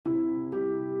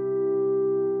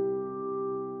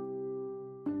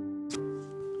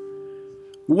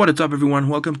What is up, everyone?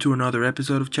 Welcome to another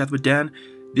episode of Chat with Dan.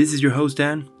 This is your host,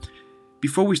 Dan.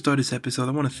 Before we start this episode,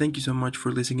 I want to thank you so much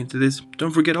for listening to this.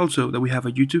 Don't forget also that we have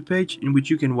a YouTube page in which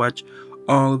you can watch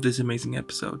all of these amazing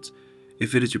episodes.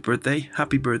 If it is your birthday,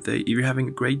 happy birthday. If you're having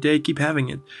a great day, keep having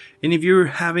it. And if you're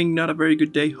having not a very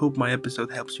good day, hope my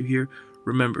episode helps you here.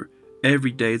 Remember,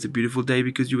 every day is a beautiful day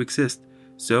because you exist.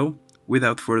 So,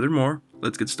 without further more,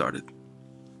 let's get started.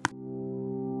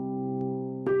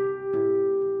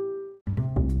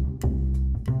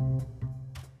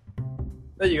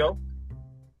 There you go.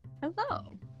 Hello.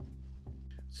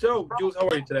 So, Jules, how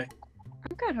are you today?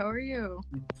 I'm good. How are you?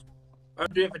 I'm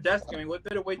doing fantastic. I mean, what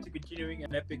better way to continuing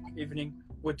an epic evening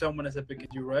with someone as epic as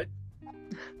you, right?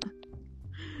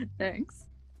 Thanks.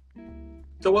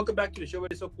 So, welcome back to the show.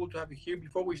 It is so cool to have you here.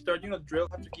 Before we start, you know the drill.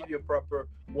 I have to give you a proper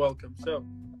welcome. So,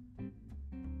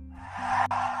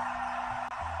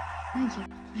 Thank you.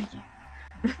 Thank you.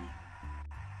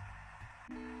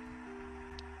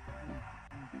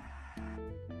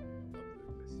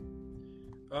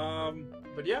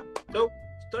 but yeah. So,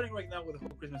 starting right now with the whole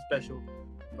Christmas special.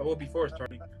 Well, before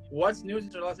starting, what's new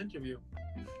since our last interview?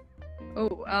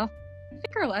 Oh, I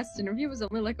think our last interview was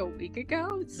only like a week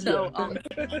ago, so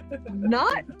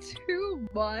not too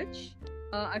much.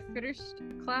 I finished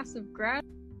a class of grad.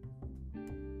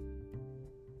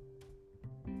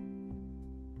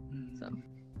 So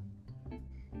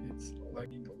It's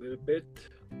lagging a little bit.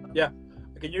 Yeah.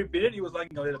 Can you repeat it? It was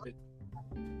lagging a little bit.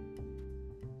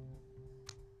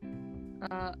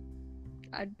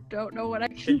 I don't know what I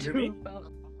Can you can hear me? do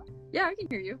about. Yeah, I can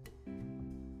hear you.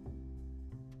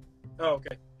 Oh,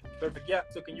 okay. Perfect. Yeah.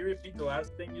 So can you repeat the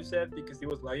last thing you said because it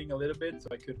was lagging a little bit, so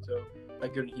I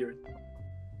couldn't hear it.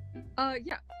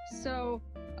 Yeah. So,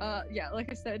 yeah, like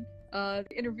I said, the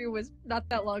interview was not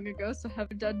that long ago, so I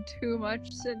haven't done too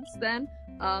much since then.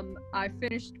 I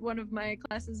finished one of my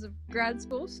classes of grad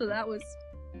school, so that was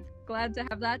glad to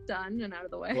have that done and out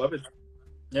of the way. Love it.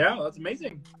 Yeah, that's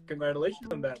amazing. Congratulations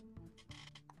on that.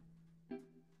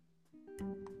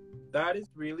 That is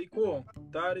really cool.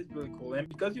 That is really cool. And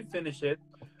because you finished it,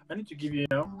 I need to give you,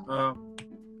 a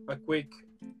quick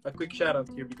shout out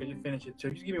here because you finished it. So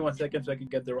just give me 1 second so I can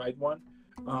get the right one.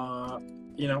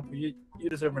 You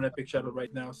deserve an epic shout out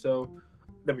right now. So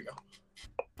there we go.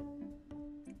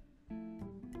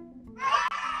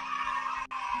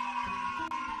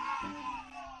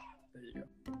 There you go.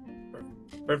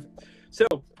 Perfect. So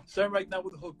starting right now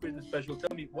with the whole Christmas special.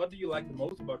 Tell me, what do you like the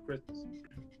most about Christmas?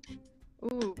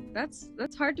 Ooh, that's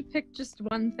hard to pick just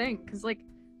one thing, because like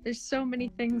there's so many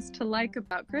things to like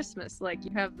about Christmas. Like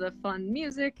you have the fun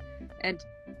music and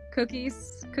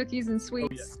cookies and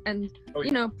sweets, and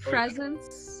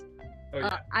presents.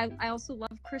 I also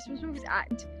love Christmas movies,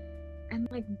 and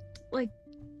like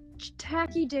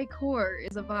tacky decor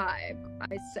is a vibe.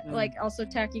 Like also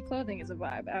tacky clothing is a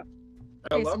vibe.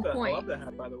 I love that. I love that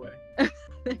hat, by the way.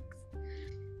 Thanks.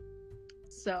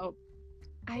 So,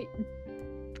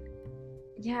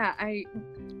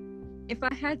 if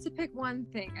I had to pick one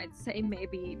thing, I'd say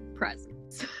maybe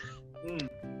presents.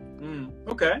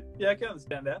 Okay. Yeah, I can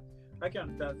understand that.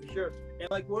 For sure.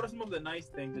 And like, what are some of the nice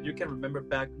things that you can remember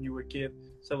back when you were a kid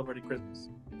celebrating Christmas?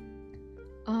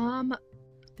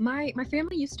 My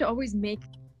family used to always make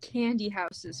candy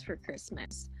houses for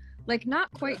Christmas. Like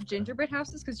not quite gingerbread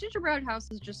houses, because gingerbread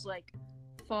houses just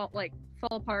fall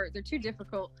apart. They're too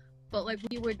difficult. But like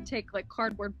we would take like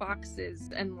cardboard boxes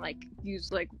and like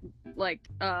use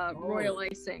royal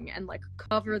icing and like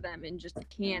cover them in just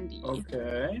candy.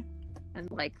 Okay.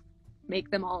 And like make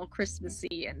them all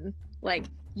Christmassy and like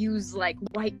use like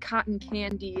white cotton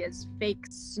candy as fake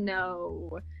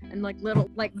snow and like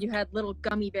you had little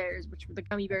gummy bears, which were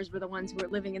the ones who were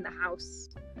living in the house.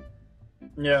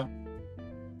 Yeah.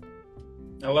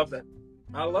 I love that.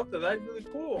 That's really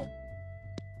cool.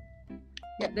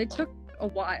 Yeah, they took a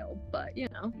while, but they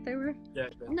were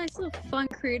a nice little fun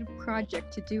creative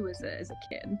project to do as a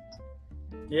kid.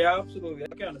 Yeah, absolutely. I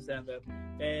can understand that.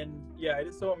 And yeah, it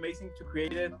is so amazing to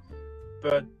create it,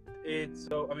 but it's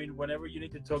so, I mean, whenever you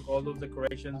need to take all those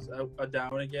decorations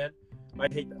down again, I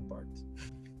hate that part.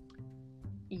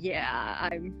 Yeah,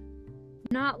 I'm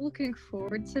not looking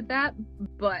forward to that,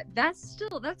 but that's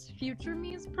future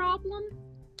me's problem.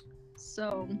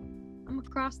 So I'm gonna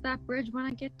cross that bridge when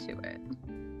I get to it.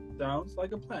 Sounds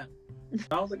like a plan.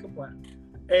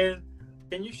 And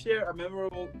can you share a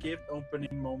memorable gift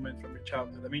opening moment from your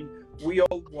childhood? I mean, we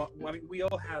all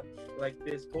had like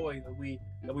this toy that we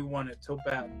wanted so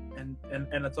bad, and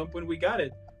at some point we got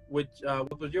it.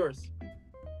 What was yours?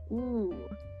 Ooh.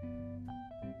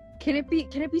 Can it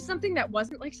be something that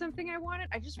wasn't like something I wanted?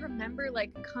 I just remember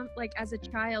like as a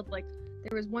child, like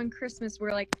there was one Christmas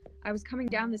where like I was coming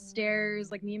down the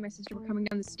stairs, like me and my sister were coming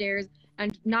down the stairs,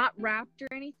 and not wrapped or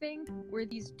anything were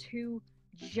these two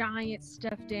giant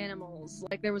stuffed animals.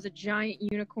 Like there was a giant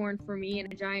unicorn for me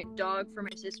and a giant dog for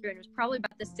my sister, and it was probably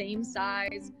about the same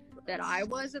size that I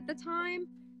was at the time.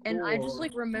 And I just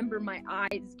like remember my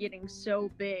eyes getting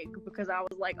so big because I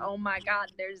was like, oh my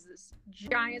god, there's this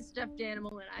giant stuffed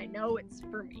animal and I know it's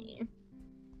for me.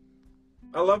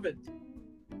 I love it.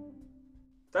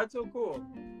 That's so cool.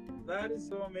 That is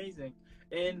so amazing.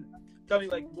 And tell me,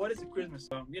 like, what is a Christmas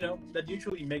song, that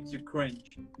usually makes you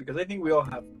cringe? Because I think we all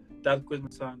have that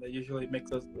Christmas song that usually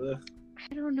makes us, ugh.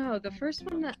 I don't know. The first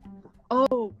one that...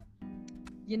 Oh,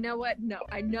 you know what? No,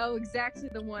 I know exactly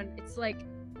the one. It's like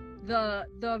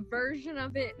the version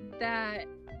of it that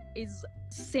is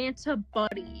Santa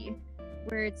Buddy,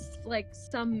 where it's like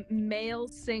some male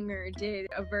singer did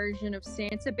a version of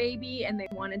Santa Baby and they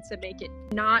wanted to make it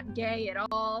not gay at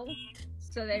all.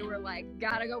 So they were like,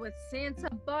 gotta go with Santa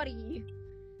Buddy.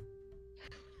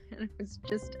 And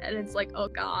it's like, oh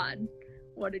god,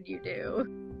 what did you do?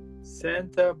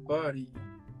 Santa Buddy.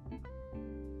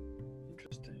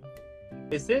 Interesting.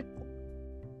 Is it?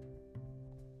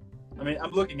 I mean,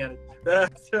 I'm looking at it.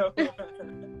 So,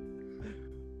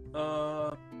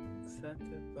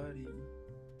 Santa Buddy.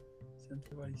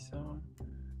 Santa Buddy song.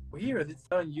 Weird, it's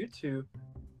on YouTube.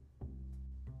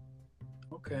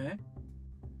 Okay.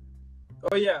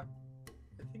 Oh yeah,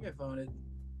 I think I found it.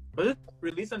 Was it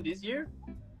released on this year?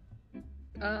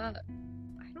 I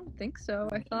don't think so.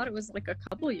 I thought it was like a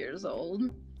couple years old.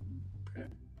 Okay.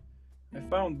 I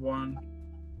found one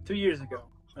 2 years ago.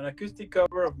 An acoustic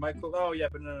cover of Michael. Oh yeah,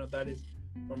 but no, that is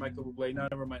for Michael Bublé. No,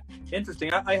 never mind.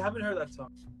 Interesting. I haven't heard that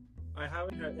song. I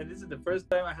haven't heard, and this is the first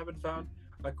time I haven't found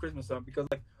a Christmas song, because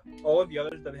like all of the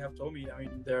others that they have told me, I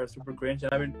mean, they're super cringe,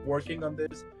 and I've been working on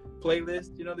this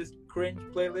playlist, this cringe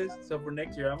playlist. So for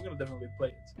next year, I'm gonna definitely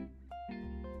play it.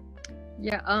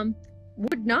 Yeah.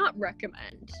 Would not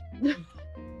recommend. There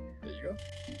you go.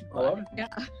 I love it.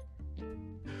 Yeah.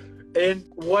 And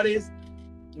what is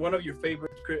one of your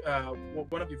favorite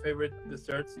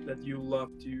desserts that you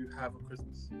love to have on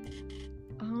Christmas?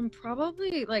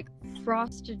 Probably like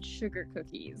frosted sugar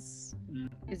cookies.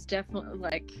 Is definitely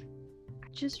like, I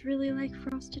just really like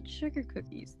frosted sugar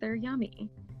cookies. They're yummy.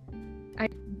 I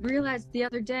realized the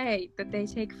other day that they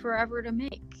take forever to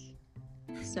make.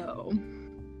 So,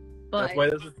 but that's why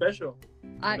they're so special.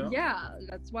 Yeah,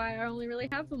 that's why I only really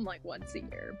have them like once a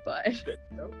year. But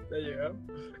there you go.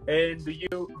 And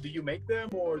do you make them,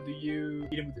 or do you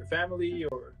eat them with your family,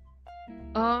 or?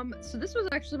 So this was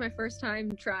actually my first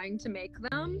time trying to make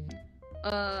them.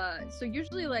 So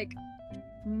usually like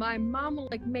my mom will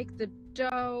like make the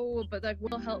dough, but like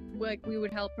we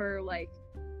would help her like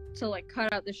to like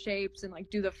cut out the shapes and like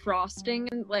do the frosting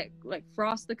and like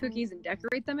frost the cookies and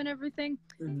decorate them and everything.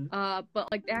 Mm-hmm. But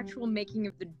like the actual making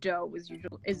of the dough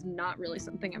is not really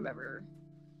something I've ever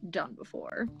done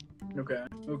before.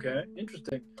 Okay,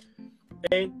 interesting.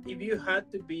 And if you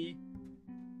had to be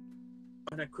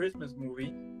on a Christmas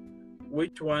movie,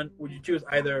 which one would you choose?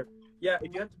 Either,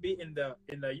 if you had to be in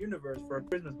the universe for a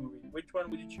Christmas movie, which one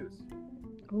would you choose?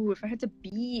 Oh, if I had to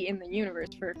be in the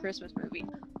universe for a Christmas movie,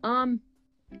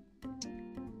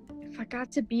 if I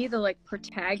got to be the like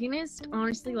protagonist,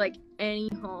 honestly, like any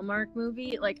Hallmark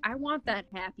movie, like I want that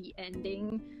happy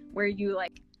ending where you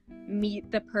like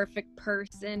meet the perfect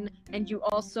person and you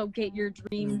also get your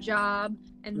dream job,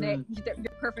 and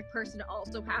your perfect person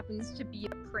also happens to be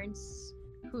a prince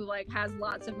who like has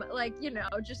lots of like,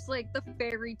 just like the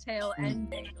fairy tale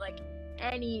ending. Like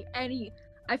any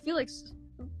I feel like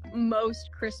most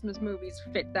Christmas movies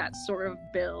fit that sort of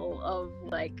bill of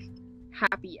like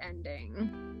happy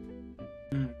ending.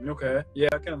 Okay, yeah,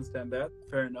 I can understand that.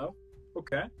 Fair enough.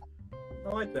 Okay, I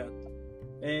like that.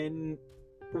 And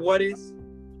what is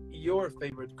your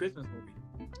favorite Christmas movie?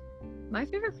 My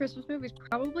favorite Christmas movie is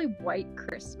probably White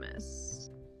Christmas.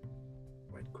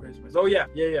 White Christmas. Oh yeah.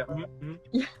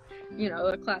 Mm-hmm. Yeah,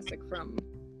 a classic from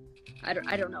I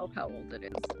don't know how old it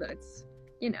is, but it's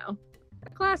a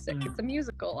classic. It's a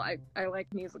musical. I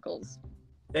like musicals.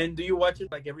 And do you watch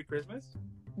it like every Christmas?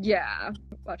 Yeah,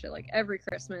 watch it like every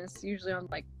Christmas, usually on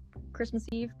like Christmas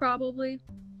Eve probably.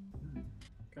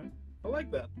 Okay, I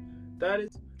like that. That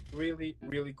is really,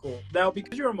 really cool. Now,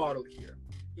 because you're a model here,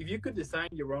 if you could design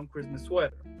your own Christmas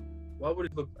sweater, what would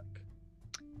it look like?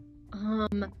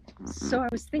 So I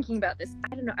was thinking about this.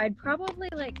 I don't know. I'd probably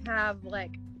like have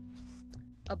like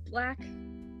a black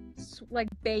like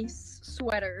base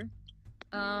sweater.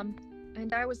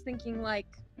 And I was thinking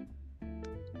like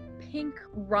pink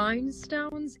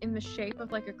rhinestones in the shape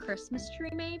of like a Christmas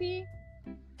tree, maybe.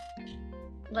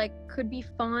 Like could be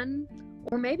fun.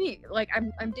 Or maybe like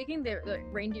I'm digging the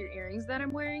reindeer earrings that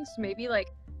I'm wearing, so maybe like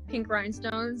pink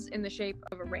rhinestones in the shape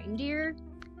of a reindeer.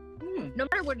 No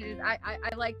matter what it is, I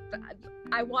like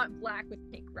I want black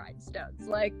with pink rhinestones,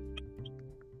 like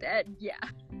that.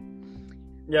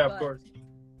 Yeah, of course.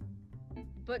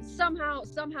 But somehow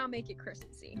make it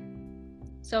Christmassy.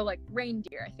 So like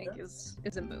reindeer, I think is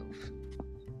a move.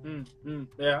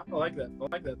 Yeah, I like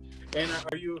that. And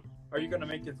are you gonna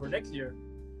make it for next year?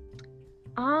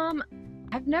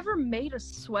 I've never made a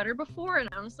sweater before, and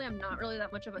honestly, I'm not really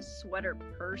that much of a sweater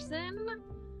person,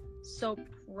 so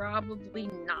probably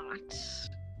not.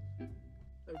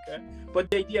 Okay, but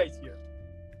the idea is here.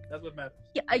 That's what matters.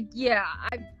 Yeah.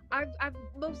 I've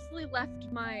mostly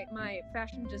left my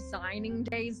fashion designing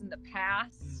days in the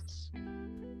past.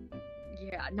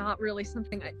 Yeah, not really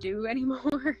something I do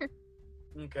anymore.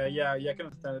 Okay, yeah, I can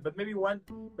understand it. But maybe one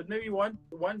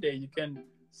day you can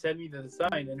send me the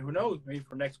design, and who knows, maybe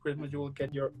for next Christmas you will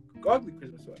get your ugly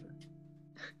Christmas sweater.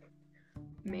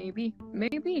 Maybe.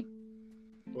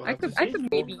 We'll I could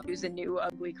maybe use a new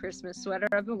ugly Christmas sweater.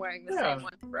 I've been wearing the same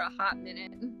one for a hot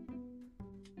minute.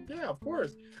 Yeah, of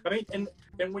course. I mean,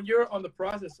 and when you're on the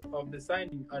process of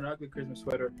designing an ugly Christmas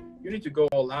sweater, you need to go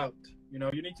all out. You know,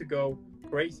 you need to go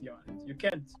crazy on it. You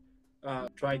can't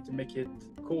try to make it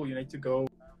cool. You need to go,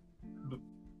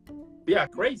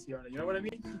 crazy on it. You know what I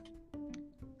mean?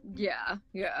 Yeah.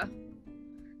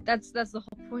 That's the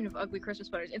whole point of ugly Christmas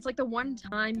sweaters. It's like the one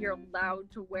time you're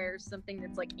allowed to wear something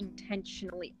that's like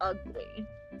intentionally ugly.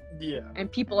 Yeah.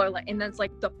 And people are like, and that's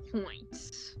like the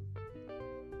point.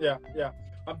 Yeah.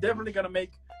 I'm definitely gonna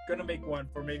make one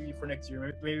for next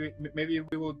year. Maybe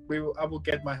we will. I will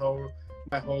get my whole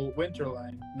winter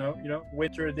line. You know,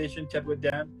 winter edition. Chat with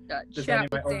Dan.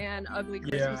 Chat with Dan. Ugly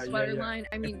Christmas sweater line.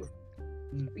 I mean,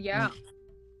 yeah.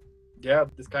 Yeah,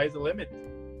 the sky's the limit.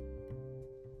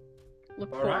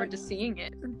 Look forward to seeing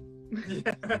it.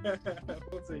 Yeah,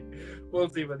 we'll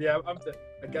see. But yeah,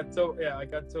 I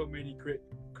got so many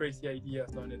crazy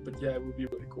ideas on it. But yeah, it would be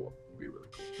really cool.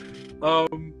 Wow.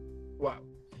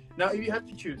 Now, if you have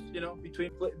to choose, you know,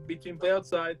 between play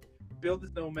outside, build a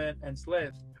snowman, and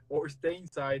sled, or stay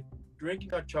inside, drinking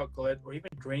hot chocolate, or even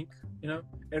drink, you know,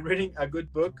 and reading a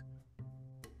good book,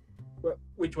 well,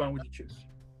 which one would you choose?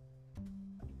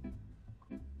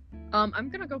 I'm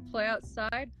gonna go play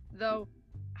outside, though.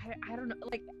 I don't know.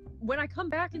 Like when I come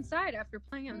back inside after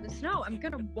playing in the snow, I'm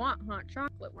gonna want hot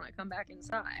chocolate when I come back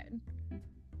inside.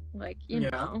 Like you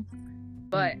know,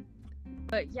 but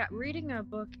yeah, reading a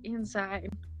book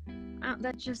inside.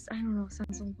 That just I don't know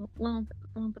sounds a little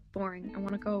bit boring. I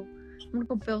want to go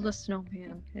build a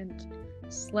snowman and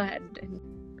sled and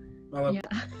I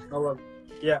love it.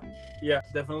 Yeah,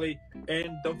 definitely.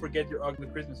 And don't forget your ugly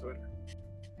Christmas sweater.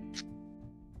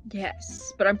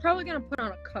 Yes, but I'm probably gonna put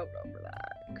on a coat over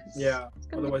that. Yeah,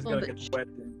 otherwise it's gonna get wet.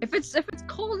 If it's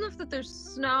cold enough that there's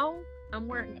snow, I'm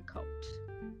wearing a coat.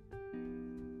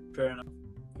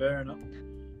 Fair enough.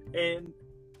 And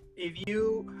if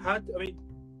you had,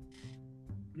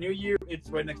 New Year, it's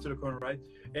right next to the corner, right?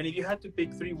 And if you had to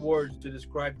pick 3 words to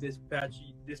describe this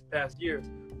past year,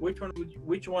 which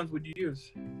ones would you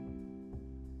use?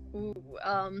 Ooh,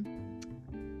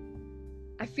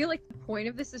 I feel like the point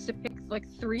of this is to pick like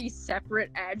 3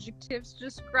 separate adjectives to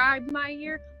describe my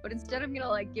year, but instead I'm gonna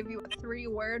like give you a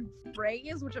 3-word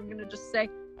phrase, which I'm gonna just say,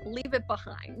 leave it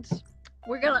behind.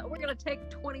 We're gonna take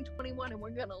 2021 and we're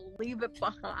gonna leave it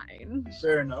behind.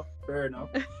 Fair enough.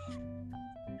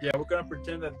 Yeah, we're gonna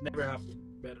pretend that never happened.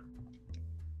 Better.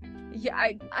 Yeah,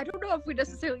 I don't know if we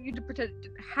necessarily need to pretend it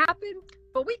didn't happen,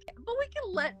 but we can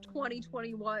let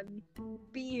 2021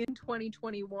 be in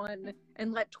 2021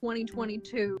 and let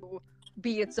 2022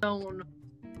 be its own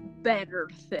better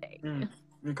thing.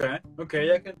 Okay,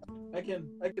 I can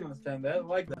understand that. I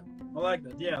like that.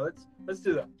 Yeah, let's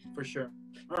do that for sure.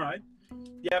 All right.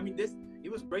 Yeah,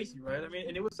 it was crazy, right?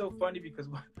 And it was so funny because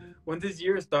when this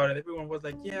year started, everyone was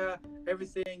like, yeah,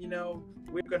 everything,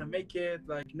 we're gonna make it,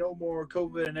 like no more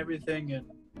COVID and everything, and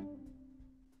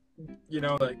yeah.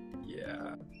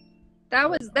 That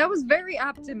was very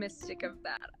optimistic of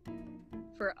that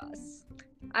for us.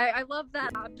 I love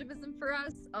that optimism for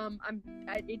us.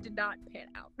 It did not pan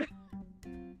out.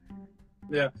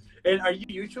 Yeah, and are you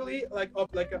usually like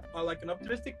an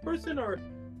optimistic person or?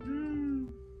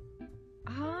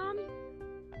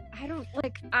 I don't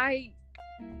I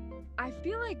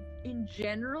feel like in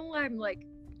general I'm like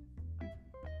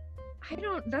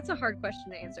that's a hard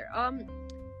question to answer.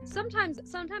 Sometimes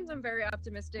I'm very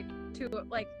optimistic too.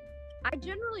 Like I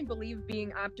generally believe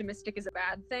being optimistic is a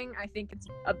bad thing. I think it's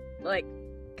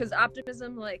because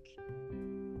optimism like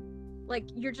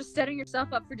you're just setting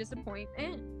yourself up for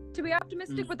disappointment. to be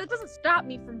optimistic, but that doesn't stop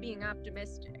me from being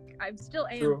optimistic. I still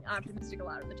am True. optimistic a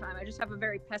lot of the time. I just have a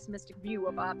very pessimistic view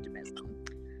of optimism.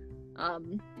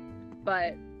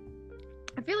 But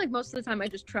I feel like most of the time I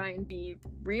just try and be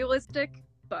realistic,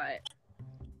 but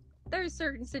there's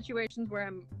certain situations where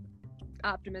I'm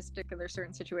optimistic and there's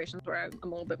certain situations where I'm a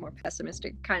little bit more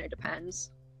pessimistic. Kind of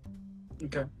depends.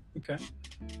 Okay.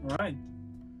 All right.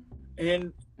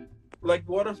 And like,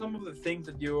 what are some of the things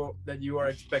that you are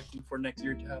expecting for next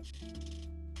year to happen?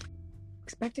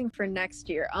 Expecting for next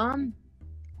year.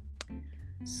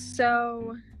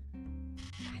 So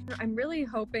I'm really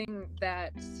hoping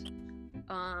that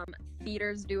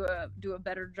theaters do a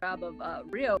better job of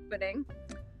reopening,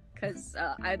 because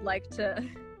I'd like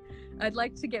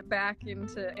to get back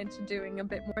into doing a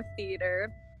bit more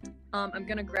theater. I'm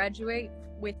gonna graduate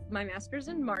with my master's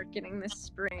in marketing this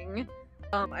spring.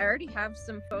 I already have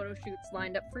some photo shoots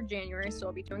lined up for January, so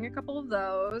I'll be doing a couple of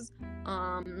those.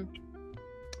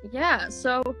 Yeah,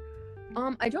 so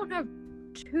I don't have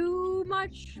too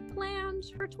much planned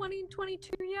for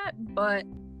 2022 yet, but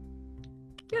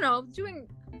doing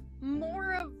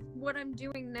more of what I'm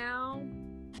doing now,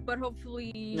 but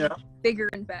hopefully bigger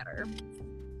and better.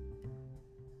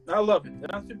 I love it,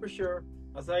 and I'm super sure,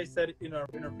 as I said in our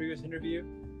previous interview,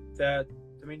 that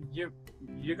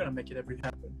you're gonna make it every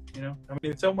happen.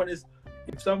 If someone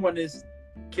is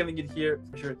killing it here,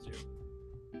 for sure it's you.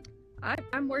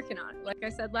 I'm working on it. Like I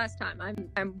said last time,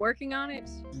 I'm working on it.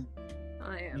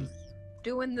 I am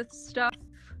doing the stuff,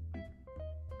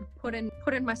 putting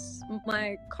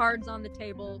my cards on the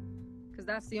table, because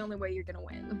that's the only way you're gonna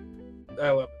win. I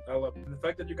love it. And the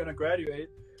fact that you're gonna graduate,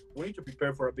 we need to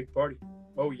prepare for a big party.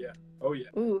 Oh yeah.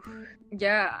 Ooh,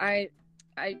 yeah.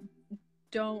 I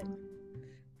don't.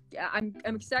 Yeah, I'm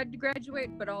excited to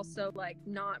graduate, but also like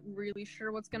not really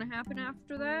sure what's gonna happen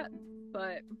after that.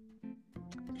 But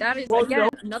that is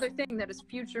another thing that is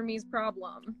future me's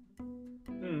problem.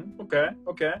 Okay.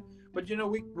 But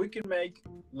we can make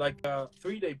like a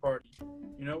 3-day party.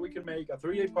 We can make a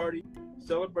 3-day party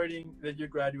celebrating that you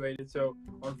graduated. So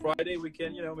on Friday we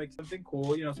can make something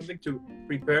cool, something to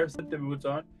prepare, set the moods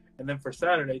on. And then for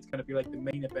Saturday, it's going to be like the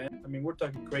main event. We're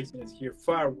talking craziness here.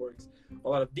 Fireworks, a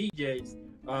lot of DJs,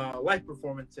 live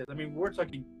performances. We're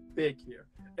talking big here.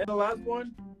 And the last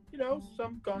one,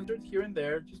 some concerts here and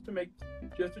there just to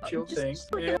chill things.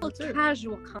 Just like a little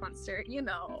casual concert,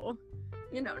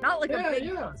 not like a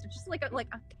big concert, just like a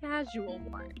casual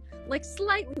one. Like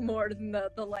slightly more than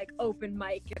the like open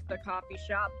mic at the coffee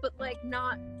shop, but like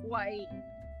not quite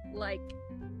like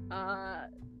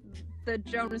the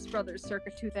Jonas Brothers circa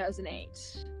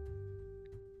 2008.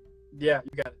 Yeah,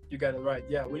 you got it right.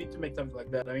 Yeah, we need to make something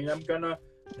like that. I'm gonna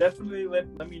definitely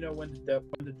let me know when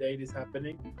the date is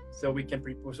happening, so we can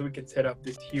set up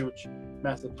this huge,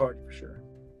 massive party for sure.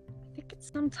 I think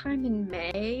it's sometime in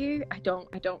May. I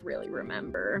don't really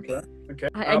remember. Okay.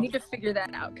 I need to figure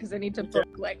that out, because I need to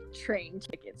book like train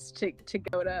tickets to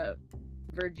go to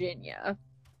Virginia.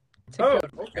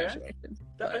 Okay.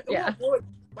 Yeah. Oh, boy.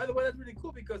 By the way, that's really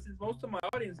cool, because most of my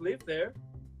audience live there.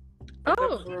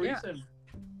 Oh, for a reason.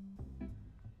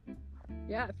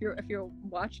 Yeah, if you're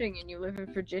watching and you live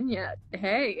in Virginia,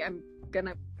 hey, I'm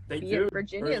gonna be in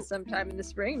Virginia sometime in the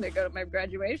spring to go to my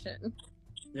graduation.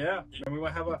 Yeah, and we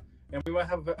might have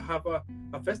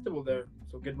a festival there,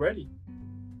 so get ready.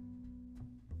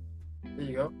 There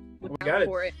you go. Look we got out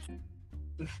for it.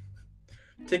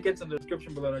 Tickets in the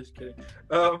description below. No, just kidding.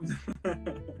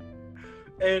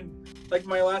 And like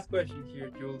my last question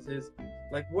here, Jules, is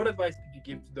like, what advice could you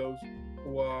give to those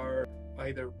who are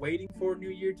either waiting for New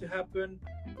Year to happen,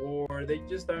 or they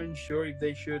just aren't sure if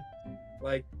they should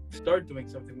like start doing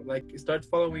something, like start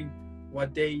following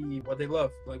what they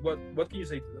love? Like what can you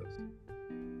say to those?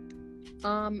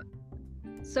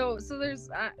 So there's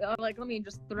like, let me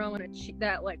just throw in a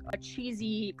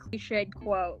cheesy cliched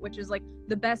quote, which is like,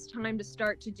 the best time to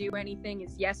start to do anything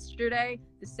is yesterday.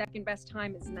 The second best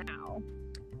time is now.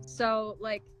 So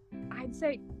like, I'd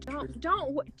say you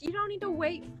don't need to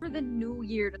wait for the new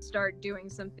year to start doing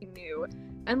something new.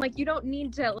 And like, you don't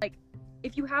need to, like,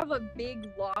 if you have a big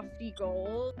lofty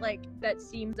goal like that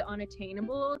seems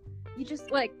unattainable, you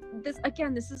just like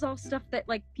this is all stuff that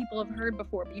like people have heard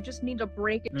before, but you just need to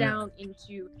break it down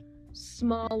into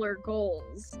smaller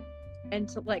goals and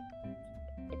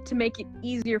to make it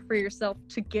easier for yourself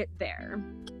to get there.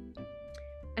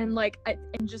 And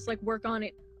and just like work on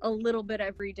it a little bit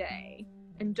every day.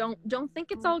 And don't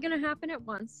think it's all gonna happen at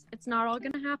once. It's not all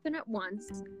gonna happen at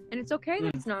once, and it's okay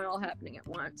that it's not all happening at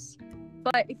once.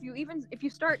 But if you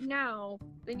start now,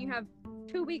 then you have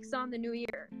 2 weeks on the new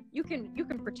year. You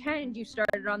can pretend you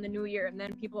started on the new year, and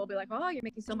then people will be like, oh, you're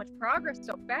making so much progress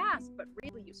so fast, but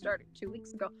really you started 2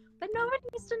 weeks ago. But nobody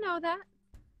needs to know that.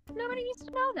 Nobody needs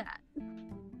to know that.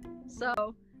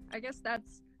 So I guess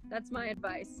that's my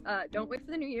advice. Don't wait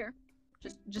for the new year.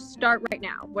 Just start right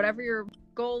now. Whatever your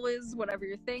goal is, whatever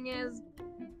your thing is,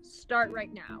 start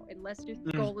right now. Unless your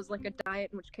goal is like a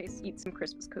diet, in which case eat some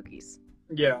Christmas cookies.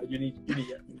 Yeah, you need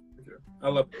that. I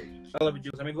love it,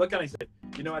 Jules. I mean, what can I say?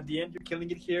 You know, at the end, you're killing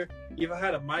it here. If I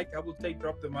had a mic, I would say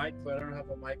drop the mic, but I don't have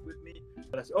a mic with me.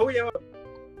 But I said, oh yeah,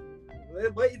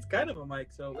 well, it's kind of a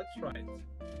mic, so let's try it.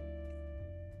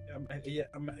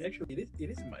 Actually, it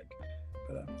is a mic.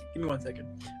 But give me 1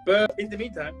 second. But in the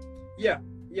meantime, yeah,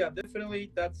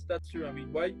 definitely that's true. I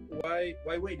mean, why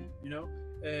waiting? You know,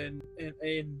 and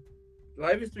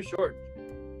life is too short.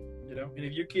 You know, and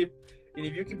if you keep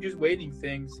just waiting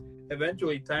things,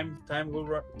 eventually time will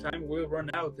run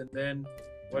out, and then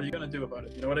what are you gonna do about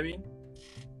it? You know what I mean?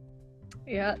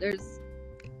 Yeah,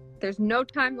 there's no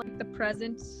time like the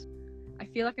present. I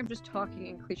feel like I'm just talking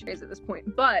in cliches at this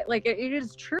point, but like it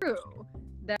is true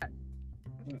that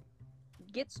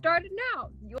get started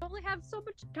now. You only have so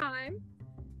much time,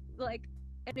 like,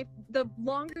 and if the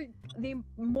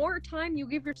more time you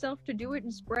give yourself to do it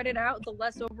and spread it out, the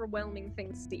less overwhelming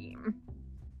things seem.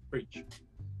 Preach.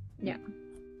 Yeah.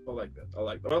 I like that.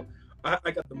 Well,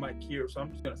 I got the mic here, so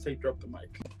I'm just gonna say drop the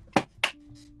mic.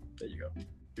 There you go.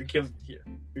 You're killing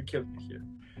it here.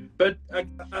 But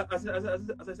as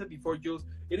I said before, Jules,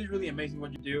 it is really amazing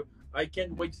what you do. I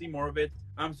can't wait to see more of it.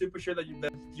 I'm super sure that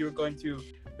you're going to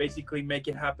basically make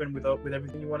it happen with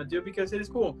everything you want to do, because it is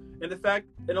cool.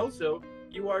 And also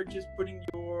you are just putting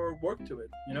your work to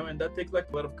it, you know, and that takes like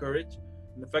a lot of courage.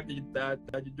 And the fact that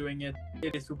you're doing it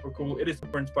is super cool. It is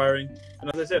super inspiring.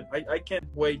 And as I said, I can't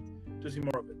wait to see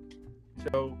more of it.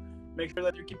 So make sure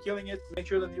that you keep killing it. Make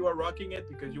sure that you are rocking it,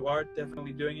 because you are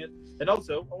definitely doing it. And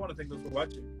also, I want to thank those for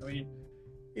watching. I mean,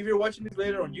 if you're watching this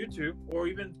later on YouTube or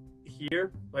even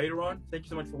here later on, thank you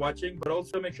so much for watching. But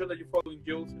also make sure that you're following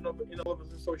Jules in all of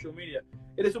his social media.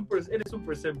 It is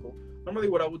super simple. Normally,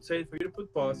 what I would say is for you to put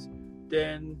pause,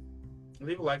 then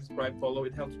leave a like, subscribe, follow.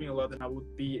 It helps me a lot, and I would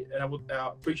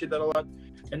appreciate that a lot.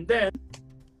 And then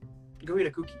go eat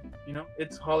a cookie. You know,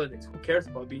 it's holidays. Who cares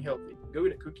about being healthy? Go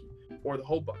eat a cookie or the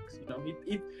whole box. You know,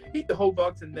 eat the whole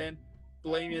box, and then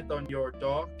blame it on your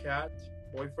dog, cat,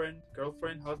 boyfriend,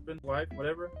 girlfriend, husband, wife,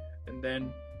 whatever. And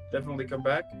then definitely come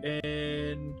back,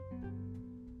 and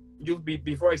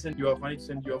before I send you off, I need to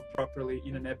send you off properly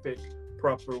in an epic,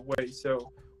 proper way.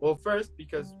 So, well, first,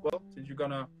 because since you're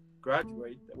gonna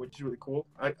graduate, which is really cool,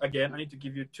 I need to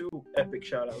give you 2 epic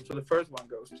shout outs. So the first one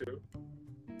goes to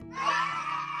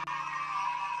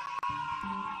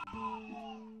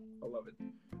I love it.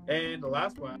 And the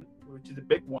last one, which is a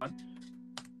big one,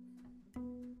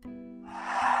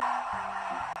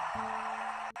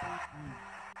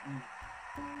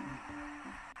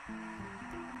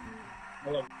 I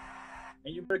love it.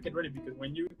 And you better get ready, because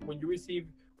when you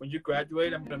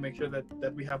graduate, I'm gonna make sure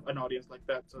that we have an audience like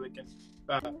that, so they can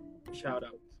shout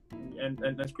out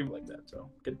and scream like that. So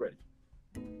get ready.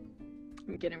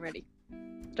 I'm getting ready.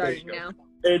 Starting now.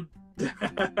 And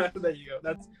there you go.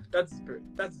 That's the spirit.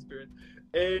 That's the spirit.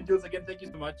 And Jules, again, thank you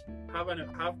so much. Have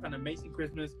an amazing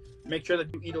Christmas. Make sure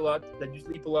that you eat a lot, that you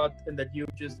sleep a lot, and that you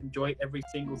just enjoy every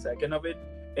single second of it.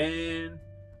 And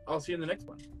I'll see you in the next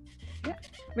one. Yeah.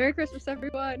 Merry Christmas,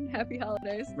 everyone. Happy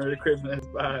holidays. Merry Christmas.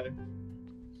 Bye.